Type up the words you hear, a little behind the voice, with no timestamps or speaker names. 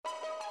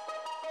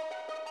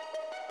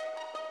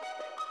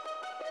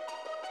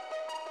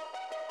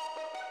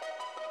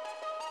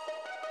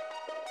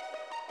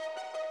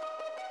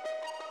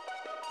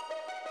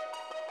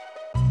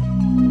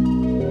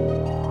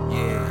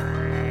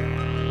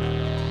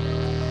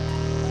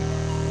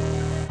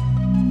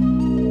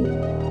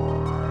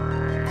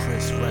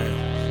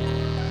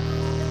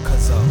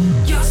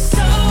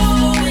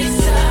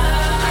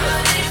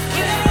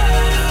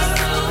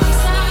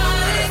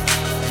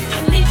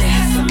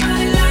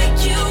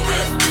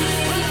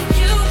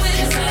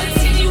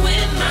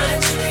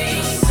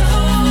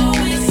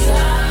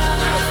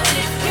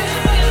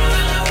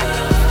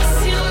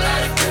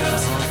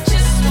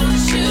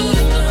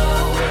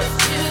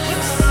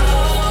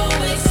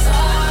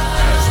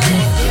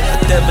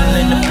devil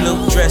in the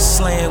blue dress,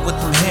 slaying with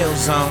them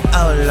heels on.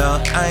 Oh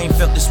Lord, I ain't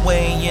felt this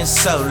way in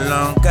so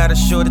long. Got a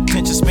short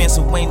attention span,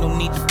 so ain't no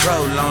need to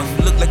prolong.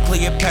 You look like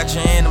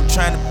Cleopatra and I'm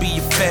trying to be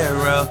a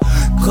pharaoh.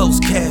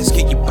 Close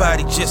casket, your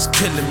body just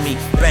killing me.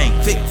 Bang,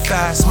 thick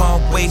thighs, small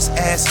waist,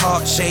 ass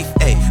heart shape.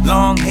 Ayy,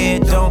 long hair,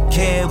 don't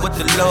care what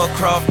the Lord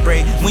Croft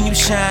braid. When you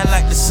shine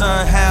like the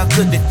sun, how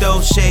could it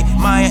throw shade?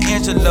 Maya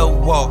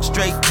Angelou walk,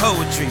 straight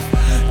poetry.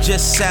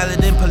 Just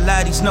salad and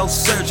Pilates, no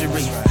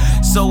surgery.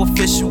 So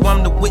official,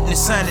 I'm the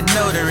witness, signing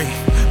notary.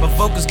 My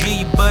vocals give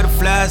you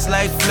butterflies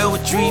like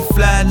poetry.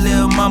 Fly,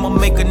 lil' mama,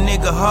 make a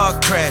nigga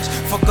heart crash.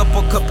 Fuck up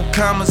a couple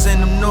commas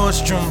in them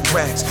Nordstrom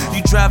racks.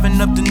 You driving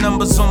up the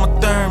numbers on my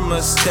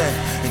thermostat.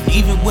 And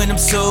even when I'm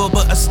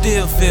sober, I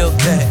still feel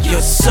that.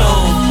 You're so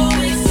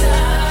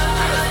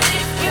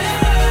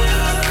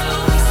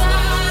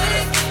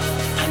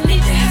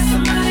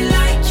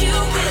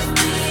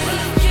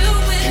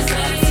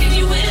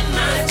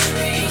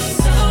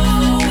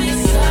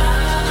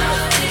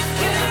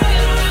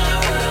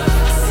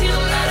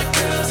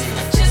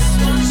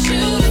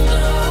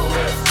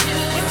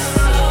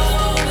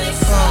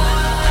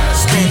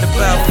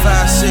about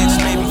 5'6",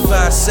 maybe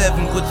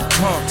 5'7" with the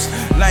pumps.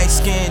 Light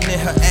skin in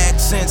her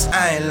accents,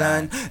 I ain't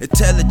lying.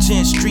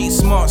 Intelligent, street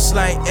smart,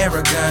 slight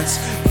arrogance.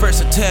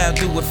 Versatile,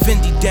 do a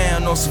Fendi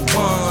down on some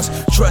ones.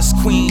 Trust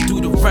queen, do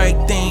the right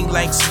thing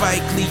like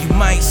Spike Lee. You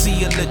might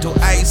see a little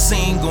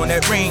icing on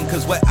that ring,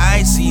 cause what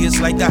I see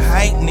is like the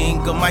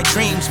heightening of my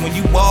dreams. When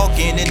you walk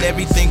in and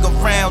everything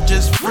around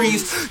just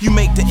freeze. You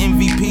make the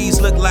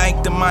MVPs look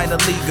like the minor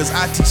leaguers.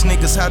 I teach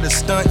niggas how to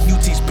stunt, you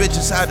teach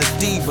bitches how to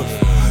diva.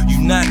 You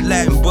not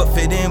Latin but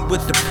fit in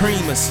with the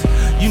Primus.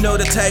 You know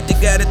the type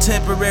that got a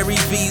temporary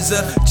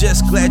visa.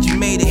 Just glad you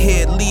made it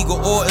here, legal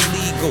or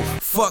illegal.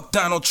 Fuck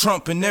Donald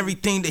Trump and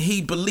everything that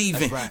he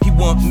believe in. Right. He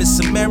want Miss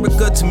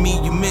America, to me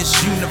you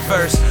Miss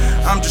Universe.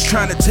 I'm just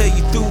trying to tell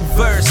you through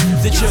verse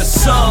that you're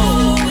so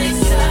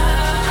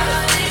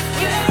exotic,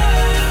 girl.